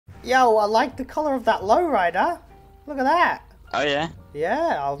Yo, I like the color of that lowrider. Look at that. Oh yeah.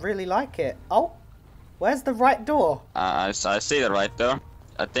 Yeah, I really like it. Oh, where's the right door? I see the right door.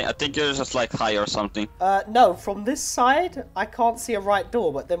 I think you're just like high or something. No, from this side, I can't see a right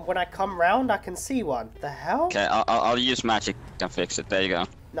door, but then when I come round, I can see one. The hell? Okay, I'll use magic and fix it. There you go.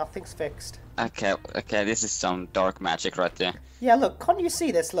 Nothing's fixed. Okay, this is some dark magic right there. Yeah, look, can't you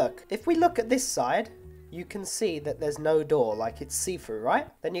see this? Look, if we look at this side, you can see that there's no door, like it's see-through, right?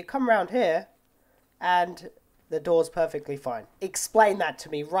 Then you come around here, and the door's perfectly fine. Explain that to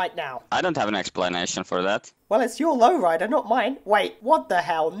me right now. I don't have an explanation for that. Well, it's your lowrider, not mine. Wait, what the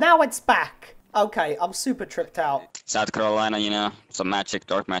hell? Now it's back! Okay, I'm super tripped out. South Carolina, you know, some magic,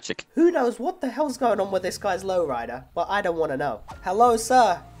 dark magic. Who knows what the hell's going on with this guy's lowrider, but I don't want to know. Hello,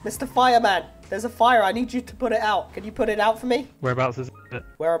 sir. Mr. Fireman. There's a fire. I need you to put it out. Can you put it out for me? Whereabouts is it?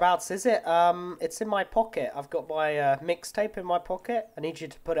 Whereabouts is it? It's in my pocket. I've got my mixtape in my pocket. I need you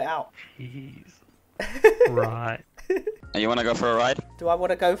to put it out. Jeez. Right. You wanna go for a ride? Do I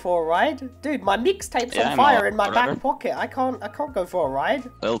want to go for a ride? Dude, my mixtape's on Yeah, fire in my whatever. back pocket. I can't go for a ride.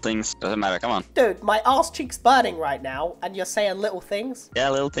 Little things, doesn't matter, come on. Dude, my arse cheek's burning right now, and you're saying little things?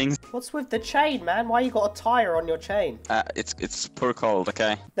 Yeah, little things. What's with the chain, man? Why you got a tire on your chain? It's poor cold,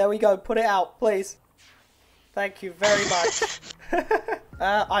 okay? There we go. Put it out, please. Thank you very much.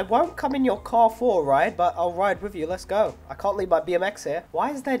 I won't come in your car for a ride, but I'll ride with you. Let's go. I can't leave my BMX here.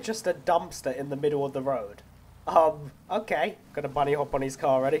 Why is there just a dumpster in the middle of the road? Okay. Gonna bunny hop on his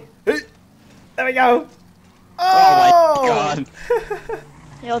car already. There we go. Oh my god.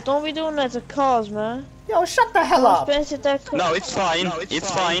 Yo, don't be doing that to cars, man. Yo, shut the hell up. Expensive that car. No, it's fine. It's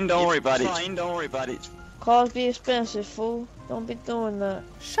fine. Don't worry about it. Cars be expensive, fool. Don't be doing that.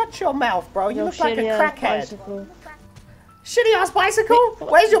 Shut your mouth, bro. You Yo, look like a shitty-ass crackhead. bicycle. Shitty ass bicycle?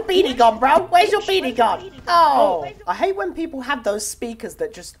 Where's your beanie gone, bro? Where's your beanie gone? Oh, I hate when people have those speakers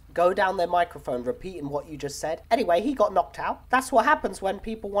that just go down their microphone repeating what you just said. Anyway, he got knocked out. That's what happens when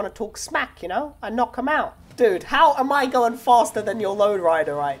people want to talk smack, you know? I knock them out. Dude, how am I going faster than your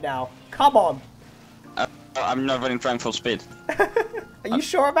lowrider right now? Come on. I'm not running trying full speed. Are you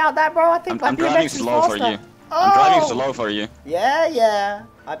sure about that, bro? I think I'm my driving BMX is slow for faster. you. Oh. I'm driving slow for you. Yeah.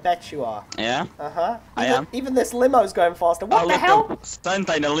 I bet you are. Yeah? Uh-huh. I am. Even this limo's going faster. What the hell? Look,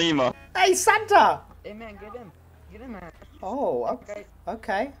 Santa in a limo. Hey, Santa! Hey man, get in. Get in, man. Oh, Okay.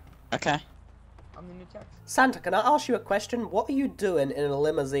 okay. Okay. I'm the new text. Santa, can I ask you a question? What are you doing in a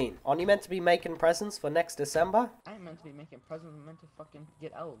limousine? Aren't you meant to be making presents for next December? I ain't meant to be making presents. I'm meant to fucking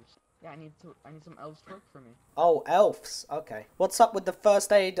get elves. Yeah, I need some elves to work for me. Oh, elves. Okay. What's up with the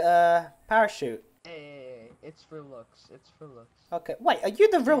first aid parachute? Hey, it's for looks. It's for looks. Okay. Wait, are you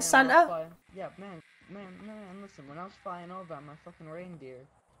the real Man, when I was Santa? flying- Yeah, man. Listen, when I was flying over on my fucking reindeer,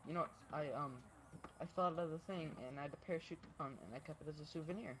 you know, I fell out of the thing and I had to parachute down and I kept it as a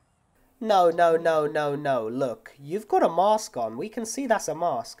souvenir. No. Look, you've got a mask on. We can see that's a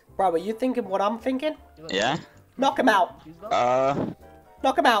mask. Bro, are you thinking what I'm thinking? Yeah? Knock him out.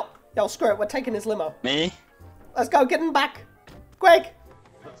 Knock him out. Yo, screw it. We're taking his limo. Me? Let's go. Get him back. Quick.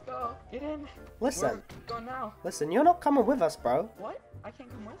 Let's go. Get in. Listen. Go now. Listen, you're not coming with us, bro. What? I can't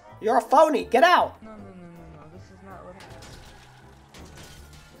come with? You're a phony. Get out. No. This is not what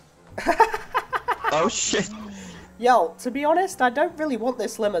happened. Oh shit. Yo, to be honest, I don't really want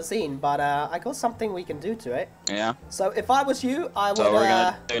this limousine, but I got something we can do to it. Yeah. So if I was you, I would, So we're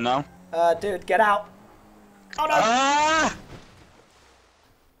gonna do now? dude, get out. Oh no! Ah!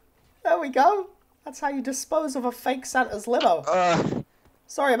 There we go. That's how you dispose of a fake Santa's limo. Oh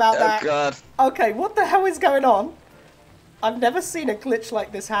Sorry about that. god. Okay, what the hell is going on? I've never seen a glitch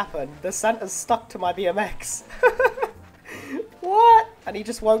like this happen. The Santa's stuck to my BMX. What? And he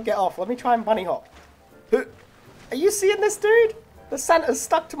just won't get off. Let me try and bunny hop. Are you seeing this, dude? The Santa's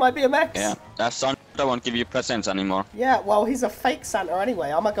stuck to my BMX. Yeah, that Santa won't give you presents anymore. Yeah, well, he's a fake Santa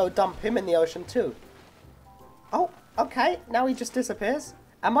anyway. I'm gonna go dump him in the ocean too. Oh, okay. Now he just disappears.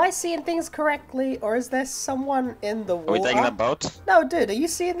 Am I seeing things correctly, or is there someone in the water? Are we taking a boat? No, dude, are you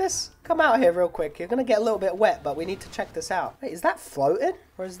seeing this? Come out here real quick. You're gonna get a little bit wet, but we need to check this out. Wait, is that floating?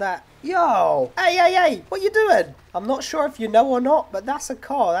 Or is that... Yo! Hey! What you doing? I'm not sure if you know or not, but that's a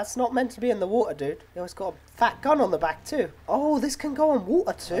car. That's not meant to be in the water, dude. Yo, it's got a fat gun on the back, too. Oh, this can go on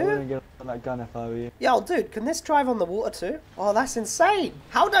water, too? I wouldn't get on that gun if I were you. Yo, dude, can this drive on the water, too? Oh, that's insane.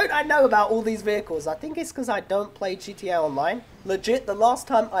 How don't I know about all these vehicles? I think it's because I don't play GTA Online. Legit, the last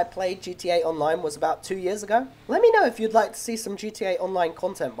time I played GTA Online was about 2 years ago. Let me know if you'd like to see some GTA Online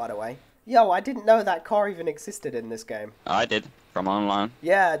content, by the way. Yo, I didn't know that car even existed in this game. I did, from online.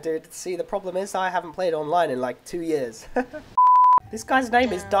 Yeah, dude. See, the problem is I haven't played online in like 2 years. This guy's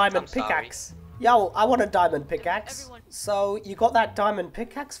name is Diamond I'm sorry. Pickaxe. Yo, I want a diamond pickaxe. Everyone. So, you got that diamond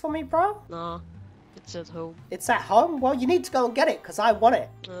pickaxe for me, bro? Nah, it's at home. It's at home? Well, you need to go and get it, because I want it.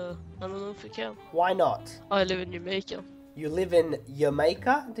 I don't know if we can. Why not? I live in Jamaica. You live in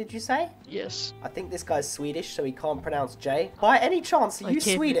Jamaica, did you say? Yes. I think this guy's Swedish, so he can't pronounce J. By any chance, are I you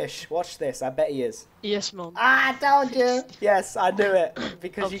can't- Swedish? Watch this, I bet he is. Yes, mom. I told you! Yes, I knew it,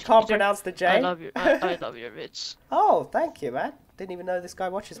 because you can't pronounce the J. I love you. I love your bits. Oh, thank you, man. Didn't even know this guy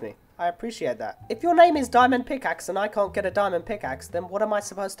watches me. I appreciate that. If your name is Diamond Pickaxe and I can't get a Diamond Pickaxe, then what am I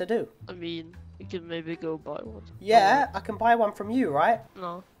supposed to do? I mean, you can maybe go buy one. Yeah, I can buy one from you, right?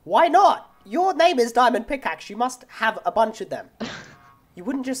 No. Why not? Your name is Diamond Pickaxe. You must have a bunch of them. You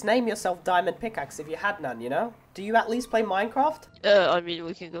wouldn't just name yourself Diamond Pickaxe if you had none, you know? Do you at least play Minecraft? I mean,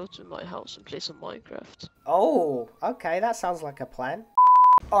 we can go to my house and play some Minecraft. Oh, okay, that sounds like a plan.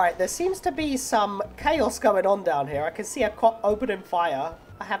 Alright, there seems to be some chaos going on down here. I can see a cop opening fire.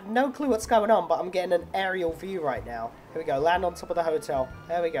 I have no clue what's going on, but I'm getting an aerial view right now. Here we go, land on top of the hotel.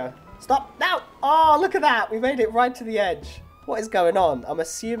 There we go. Stop! No! Oh, look at that! We made it right to the edge. What is going on? I'm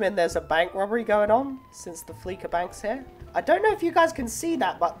assuming there's a bank robbery going on, since the Fleeca Bank's here. I don't know if you guys can see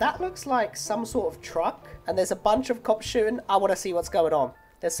that, but that looks like some sort of truck. And there's a bunch of cops shooting. I want to see what's going on.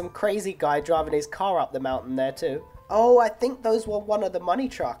 There's some crazy guy driving his car up the mountain there too. Oh, I think those were one of the money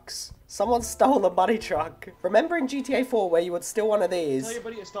trucks. Someone stole a money truck. Remember in GTA 4 where you would steal one of these? Tell your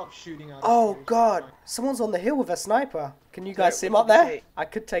buddy to stop shooting at us. Oh god, someone's on the hill with a sniper. Can you guys see him up there? I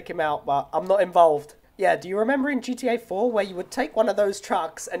could take him out, but I'm not involved. Yeah, do you remember in GTA 4 where you would take one of those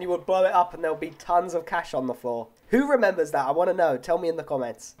trucks and you would blow it up and there'll be tons of cash on the floor? Who remembers that? I want to know. Tell me in the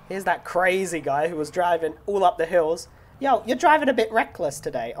comments. Here's that crazy guy who was driving all up the hills. Yo, you're driving a bit reckless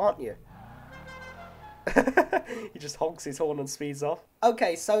today, aren't you? He just honks his horn and speeds off.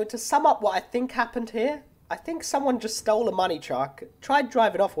 Okay, so to sum up what I think happened here, I think someone just stole a money truck, tried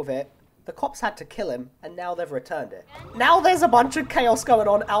driving off with it, the cops had to kill him, and now they've returned it. Now there's a bunch of chaos going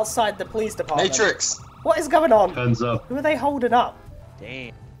on outside the police department. Matrix! What is going on? Hands up. Who are they holding up?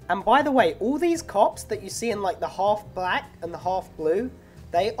 Damn. And by the way, all these cops that you see in like the half black and the half blue,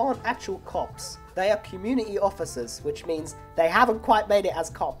 they aren't actual cops. They are community officers, which means they haven't quite made it as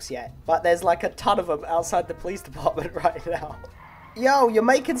cops yet. But there's like a ton of them outside the police department right now. Yo, you're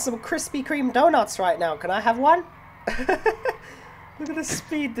making some Krispy Kreme donuts right now. Can I have one? Look at the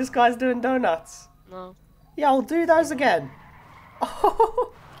speed this guy's doing donuts. No. Yo, I'll do those again.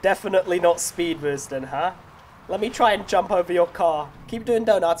 Oh, definitely not speed boosting, huh? Let me try and jump over your car. Keep doing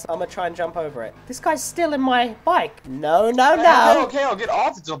donuts. I'm gonna try and jump over it. This guy's stealing my bike. No, no, no. Okay, I'll get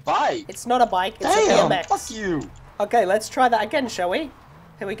off. It's a bike. It's not a bike. It's Damn, a BMX. fuck you. Okay, let's try that again, shall we?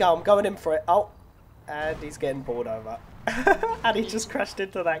 Here we go. I'm going in for it. Oh, and he's getting pulled over. And he just crashed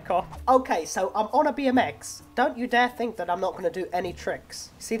into that car. Okay, so I'm on a BMX. Don't you dare think that I'm not going to do any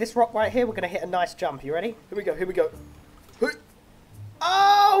tricks. See this rock right here? We're going to hit a nice jump. You ready? Here we go. Here we go.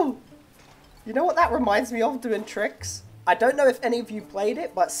 Oh! You know what that reminds me of doing tricks? I don't know if any of you played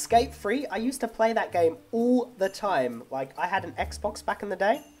it, but Skate 3, I used to play that game all the time. Like, I had an Xbox back in the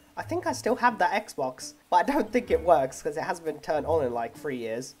day. I think I still have that Xbox, but I don't think it works because it hasn't been turned on in like 3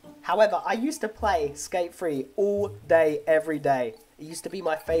 years. However, I used to play Skate 3 all day, every day. It used to be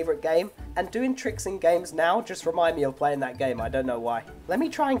my favorite game, and doing tricks in games now just remind me of playing that game. I don't know why. Let me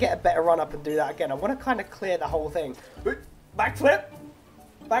try and get a better run up and do that again. I want to kind of clear the whole thing. Backflip!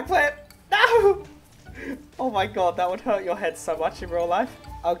 Backflip! No! Oh my god, that would hurt your head so much in real life.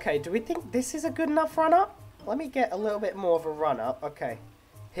 Okay, do we think this is a good enough run up? Let me get a little bit more of a run up. Okay,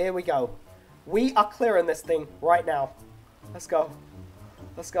 here we go. We are clearing this thing right now. Let's go.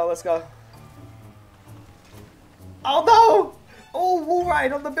 Let's go, let's go. Oh no! Oh, wall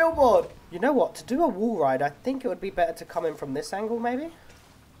ride on the billboard. You know what, to do a wall ride, I think it would be better to come in from this angle maybe.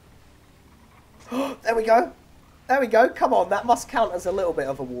 There we go. There we go. Come on, that must count as a little bit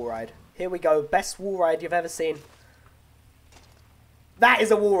of a wall ride. Here we go. Best wall ride you've ever seen. That is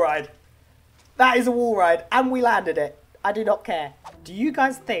a wall ride. That is a wall ride. And we landed it. I do not care. Do you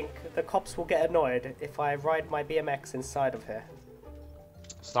guys think the cops will get annoyed if I ride my BMX inside of here?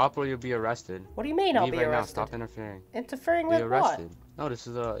 Stop or you'll be arrested. What do you mean I'll Leave be right arrested? now. Stop interfering. Interfering Be with arrested. what? No, this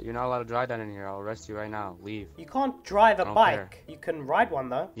is you're not allowed to drive that in here. I'll arrest you right now. Leave. You can't drive a I don't bike. care. You can ride one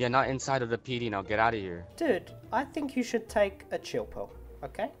though. Yeah, not inside of the PD. Now get out of here. Dude, I think you should take a chill pill,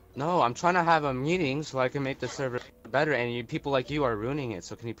 okay? No, I'm trying to have a meeting so I can make the server better, and people like you are ruining it.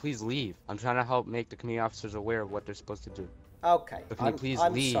 So can you please leave? I'm trying to help make the community officers aware of what they're supposed to do. Okay, But can you please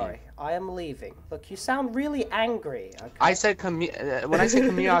I'm leave? sorry. I am leaving. Look, you sound really angry, okay? I said when I said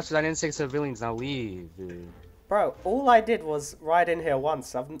community officers, I didn't say civilians. Now leave, dude. Bro, all I did was ride in here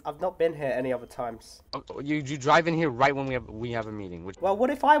once. I've not been here any other times. Oh, you drive in here right when we have a meeting. Well, what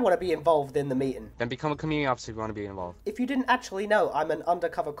if I want to be involved in the meeting? Then become a community officer if you want to be involved. If you didn't actually know, I'm an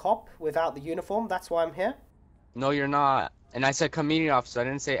undercover cop without the uniform. That's why I'm here. No, you're not. And I said community officer. I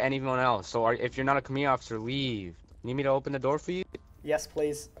didn't say anyone else. So if you're not a community officer, leave. Need me to open the door for you? Yes,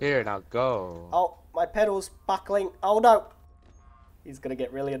 please. Here, now go. Oh, my pedal's buckling. Oh, no. He's gonna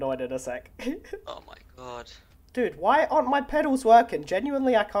get really annoyed in a sec. Oh my god. Dude, why aren't my pedals working?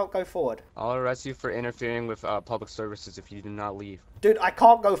 Genuinely, I can't go forward. I'll arrest you for interfering with public services if you do not leave. Dude, I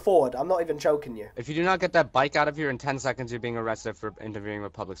can't go forward. I'm not even joking you. If you do not get that bike out of here in 10 seconds, you're being arrested for interfering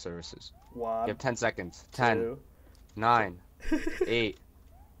with public services. 1, You have 10 seconds. 10, 2. 9, 8,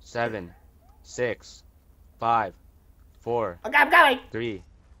 7, 6, 5, 4, Okay, I'm going! 3,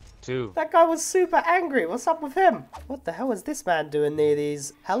 2. That guy was super angry. What's up with him? What the hell is this man doing near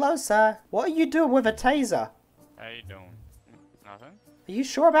these? Hello, sir. What are you doing with a taser? How you doing? Nothing? Are you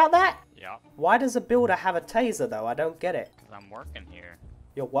sure about that? Yeah, Why does a builder have a taser, though? I don't get it. because I'm working here.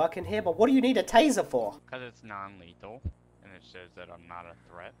 You're working here, but what do you need a taser for? Because it's non-lethal, and it says that I'm not a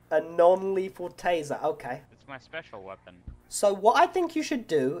threat. A non-lethal taser. Okay. It's my special weapon. So what I think you should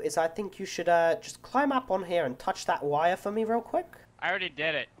do is I think you should just climb up on here and touch that wire for me real quick. I already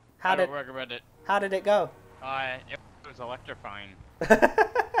did it. How I did- don't recommend it. How did it go? It was electrifying.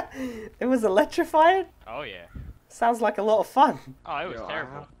 It was electrifying? Oh yeah. Sounds like a lot of fun. Oh, it was Yo,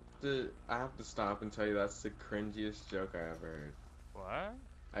 terrible. I have to stop and tell you that's the cringiest joke I ever heard. What?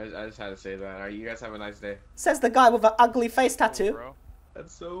 I just had to say that. Alright, you guys have a nice day. Says the guy with an ugly face tattoo. Bro.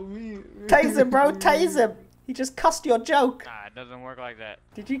 That's so mean. Tase him, bro. Tase him. He just cussed your joke. Nah, it doesn't work like that.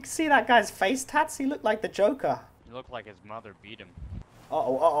 Did you see that guy's face tats? He looked like the Joker. He looked like his mother beat him.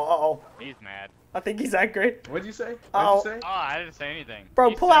 Uh-oh, uh-oh, uh-oh. He's mad. I think he's angry. What'd you say? Uh-oh. What'd you say? Oh, I didn't say anything. Bro,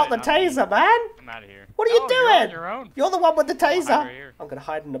 He pull said out it, the not me. taser, man. I'm out of here. What are you Oh, doing? You're on your own. You're the one with the Go hide taser. right here. I'm gonna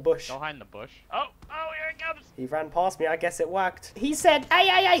hide in the bush. Go hide in the bush. Oh, here it comes. He ran past me. I guess it worked. He said,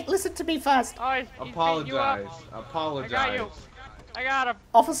 hey, listen to me first. Oh, he's beating you Apologize. up. Apologize. I got you. I got him.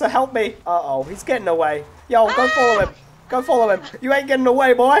 Officer, help me. Uh-oh, he's getting away. Yo, go follow him. Go follow him. You ain't getting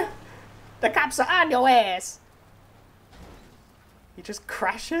away, boy. The cops are on your ass. He just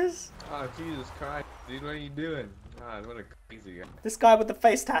crashes? Oh, Jesus Christ. Dude, what are you doing? God, what a crazy guy. This guy with the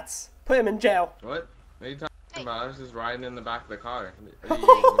face tats. Put him in jail. What? What are you talking about? I was just riding in the back of the car. Are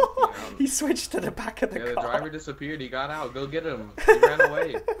you- He switched to the back of the yeah, the car. driver disappeared. He got out. Go get him. He ran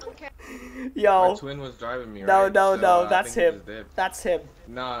away. My Yo. twin was driving me, No, right? no, So, no. I That's think he him. just dipped. That's him.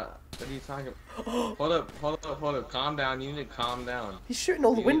 Nah, what are you talking about? Hold up. Calm down. You need to calm down. He's shooting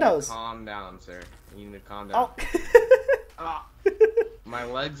all the You need to windows. calm down, sir. You need to calm down. Oh. My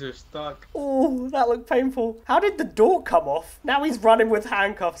legs are stuck. Oh, that looked painful. How did the door come off? Now he's running with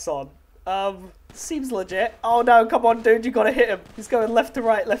handcuffs on. Seems legit. Oh no, come on, dude, you gotta hit him. He's going left to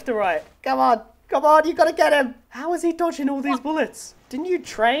right, left to right. Come on, you gotta get him. How is he dodging all these bullets? Didn't you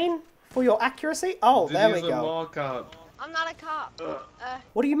train for your accuracy? Oh, there we He's a go. mall cop. I'm not a cop.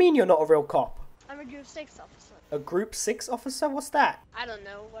 What do you mean you're not a real cop? I'm a Group 6 officer. A Group 6 officer? What's that? I don't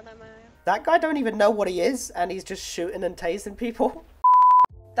know what am I. That guy don't even know what he is, and he's just shooting and tasing people.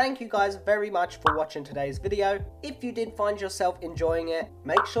 Thank you guys very much for watching today's video. If you did find yourself enjoying it,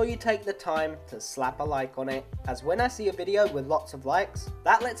 make sure you take the time to slap a like on it, as when I see a video with lots of likes,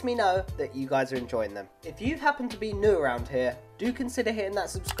 that lets me know that you guys are enjoying them. If you happen to be new around here, do consider hitting that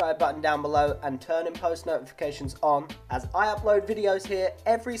subscribe button down below and turning post notifications on, as I upload videos here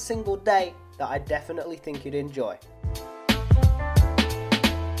every single day that I definitely think you'd enjoy.